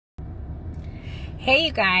Hey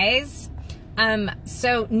you guys,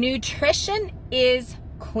 so nutrition is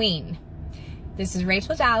queen. This is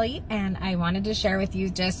Rachel Daly, and I wanted to share with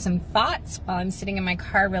you just some thoughts while I'm sitting in my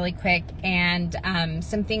car really quick, and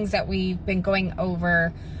some things that we've been going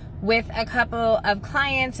over with a couple of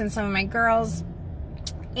clients and some of my girls.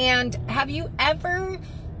 And have you ever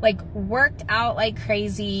worked out like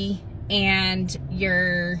crazy and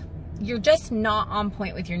you're just not on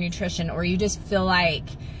point with your nutrition, or you just feel like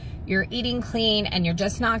you're eating clean and you're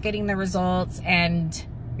just not getting the results and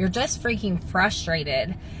you're just freaking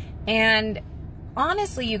frustrated? And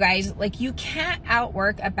honestly, you guys, you can't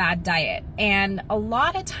outwork a bad diet. And a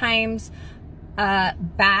lot of times,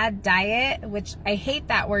 bad diet, which I hate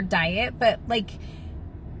that word diet, but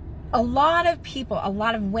a lot of people, a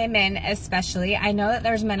lot of women especially, I know that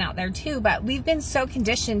there's men out there too, but we've been so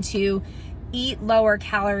conditioned to eat lower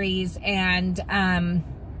calories, and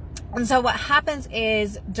so what happens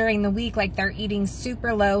is during the week, they're eating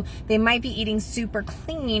super low, they might be eating super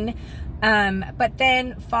clean, but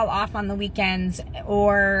then fall off on the weekends,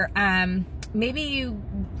 or maybe you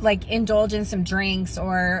indulge in some drinks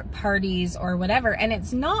or parties or whatever, and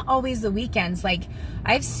it's not always the weekends.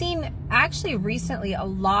 I've seen actually recently a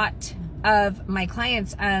lot of my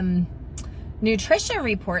clients nutrition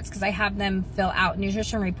reports, because I have them fill out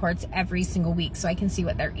nutrition reports every single week so I can see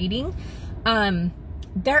what they're eating.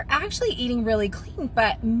 They're actually eating really clean,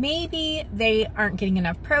 but maybe they aren't getting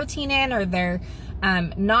enough protein in, or they're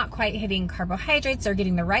not quite hitting carbohydrates or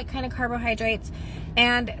getting the right kind of carbohydrates.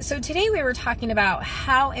 And so today we were talking about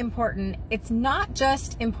how important, it's not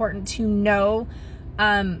just important to know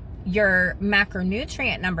your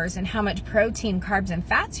macronutrient numbers and how much protein, carbs, and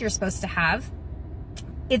fats you're supposed to have.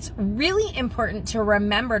 It's really important to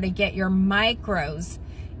remember to get your micros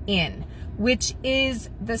in, which is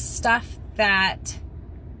the stuff that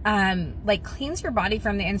cleans your body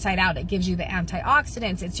from the inside out. It gives you the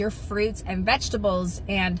antioxidants. It's your fruits and vegetables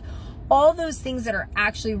and all those things that are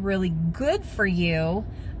actually really good for you,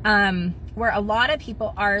 where a lot of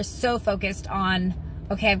people are so focused on,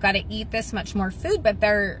 okay, I've got to eat this much more food, but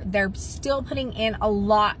they're still putting in a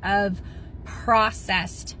lot of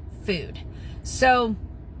processed food. So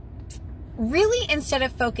really, instead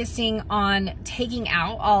of focusing on taking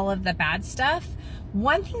out all of the bad stuff,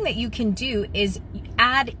 one thing that you can do is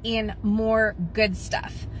add in more good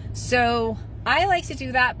stuff. So I like to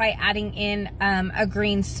do that by adding in a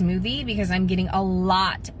green smoothie, because I'm getting a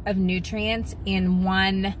lot of nutrients in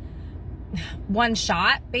one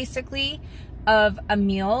shot, basically, of a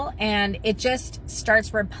meal, and it just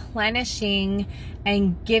starts replenishing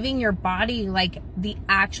and giving your body the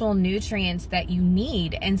actual nutrients that you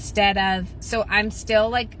need, instead of, so I'm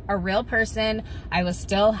still a real person. I will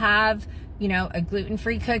still have, a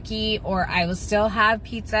gluten-free cookie, or I will still have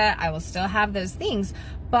pizza. I will still have those things,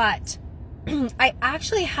 but I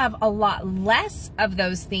actually have a lot less of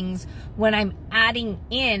those things when I'm adding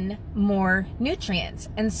in more nutrients.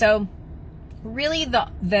 And so really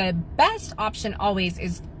the best option always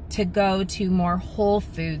is to go to more whole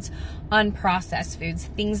foods, unprocessed foods,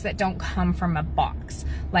 things that don't come from a box.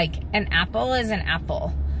 An apple is an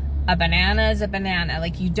apple, a banana is a banana.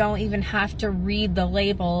 You don't even have to read the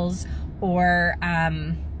labels or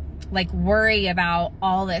worry about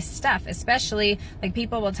all this stuff. Especially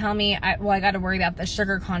people will tell me, I got to worry about the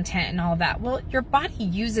sugar content and all that. Well, your body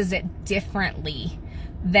uses it differently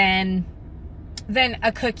than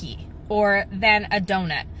a cookie or than a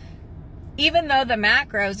donut. Even though the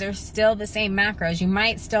macros are still the same macros, you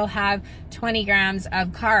might still have 20 grams of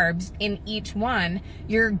carbs in each one.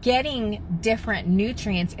 You're getting different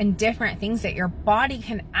nutrients and different things that your body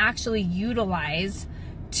can actually utilize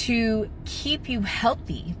to keep you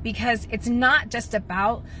healthy, because it's not just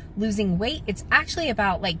about losing weight. It's actually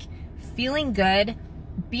about feeling good,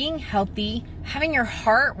 being healthy, having your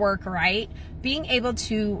heart work right, being able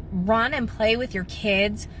to run and play with your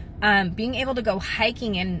kids, being able to go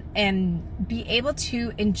hiking and be able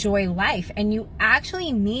to enjoy life. And you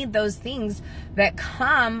actually need those things that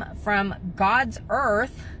come from God's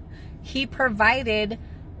earth. He provided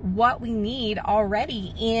what we need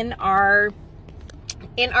already in our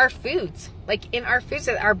foods, in our foods,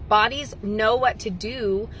 that our bodies know what to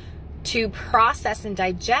do to process and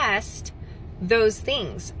digest those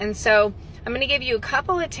things. And so I'm going to give you a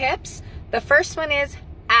couple of tips. The first one is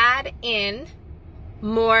add in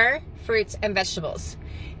more fruits and vegetables.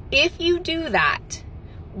 If you do that,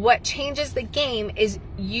 what changes the game is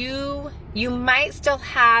you might still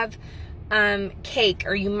have cake,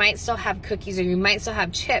 or you might still have cookies, or you might still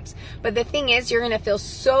have chips, but the thing is, you're going to feel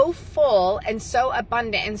so full and so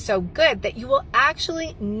abundant and so good that you will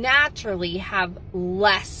actually naturally have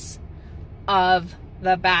less of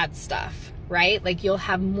the bad stuff, right? Like you'll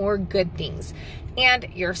have more good things, and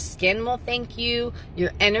your skin will thank you,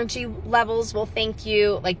 your energy levels will thank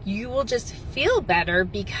you. Like you will just feel better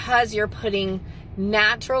because you're putting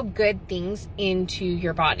natural good things into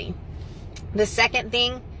your body. The second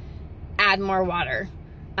thing, add more water.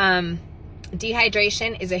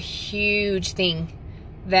 Dehydration is a huge thing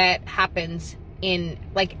that happens in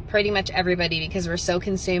like pretty much everybody because we're so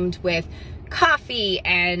consumed with coffee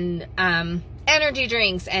and energy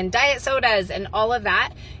drinks and diet sodas and all of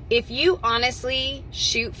that. If you honestly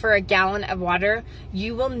shoot for a gallon of water,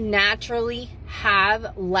 you will naturally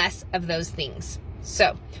have less of those things.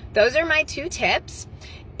 So those are my 2 tips.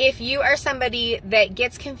 If you are somebody that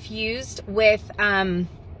gets confused with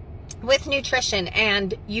nutrition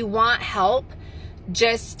and you want help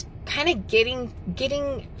just kind of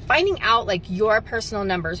finding out like your personal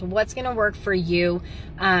numbers, what's going to work for you,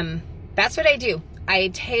 that's what I do. I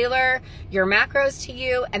tailor your macros to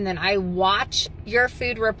you, and then I watch your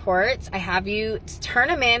food reports. I have you turn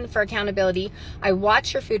them in for accountability. I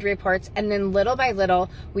watch your food reports, and then little by little,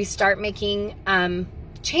 we start making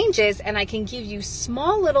changes, and I can give you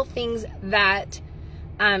small little things that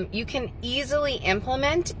you can easily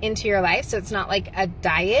implement into your life. So it's not like a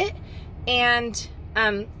diet, and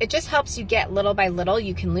it just helps you get little by little.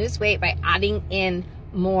 You can lose weight by adding in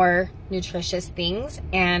more nutritious things,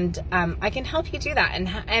 and I can help you do that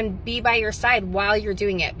and be by your side while you're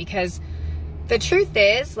doing it, because the truth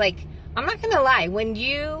is, like, I'm not gonna lie, when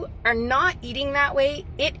you are not eating that way,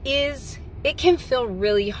 it can feel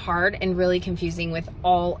really hard and really confusing with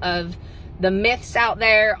all of the myths out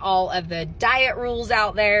there, all of the diet rules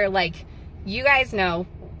out there. Like, you guys know,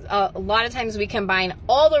 a lot of times we combine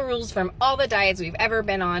all the rules from all the diets we've ever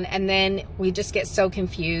been on, and then we just get so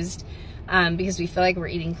confused because we feel like we're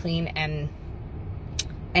eating clean and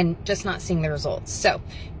just not seeing the results. So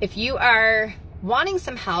if you are wanting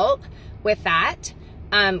some help with that,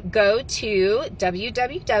 go to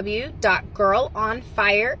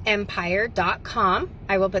www.girlonfireempire.com.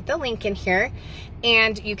 I will put the link in here,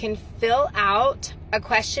 and you can fill out a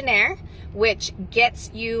questionnaire which gets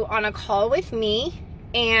you on a call with me,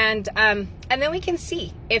 and then we can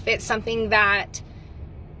see if it's something that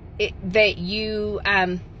you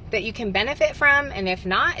can benefit from, and if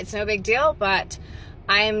not, it's no big deal. But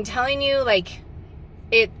I'm telling you, like,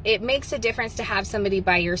 it makes a difference to have somebody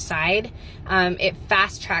by your side. It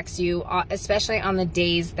fast tracks you, especially on the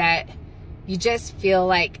days that you just feel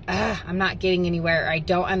like, I'm not getting anywhere, or I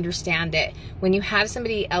don't understand it. When you have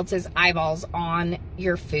somebody else's eyeballs on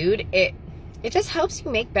your food, it just helps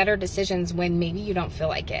you make better decisions when maybe you don't feel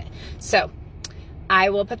like it. So I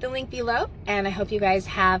will put the link below, and I hope you guys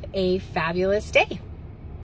have a fabulous day.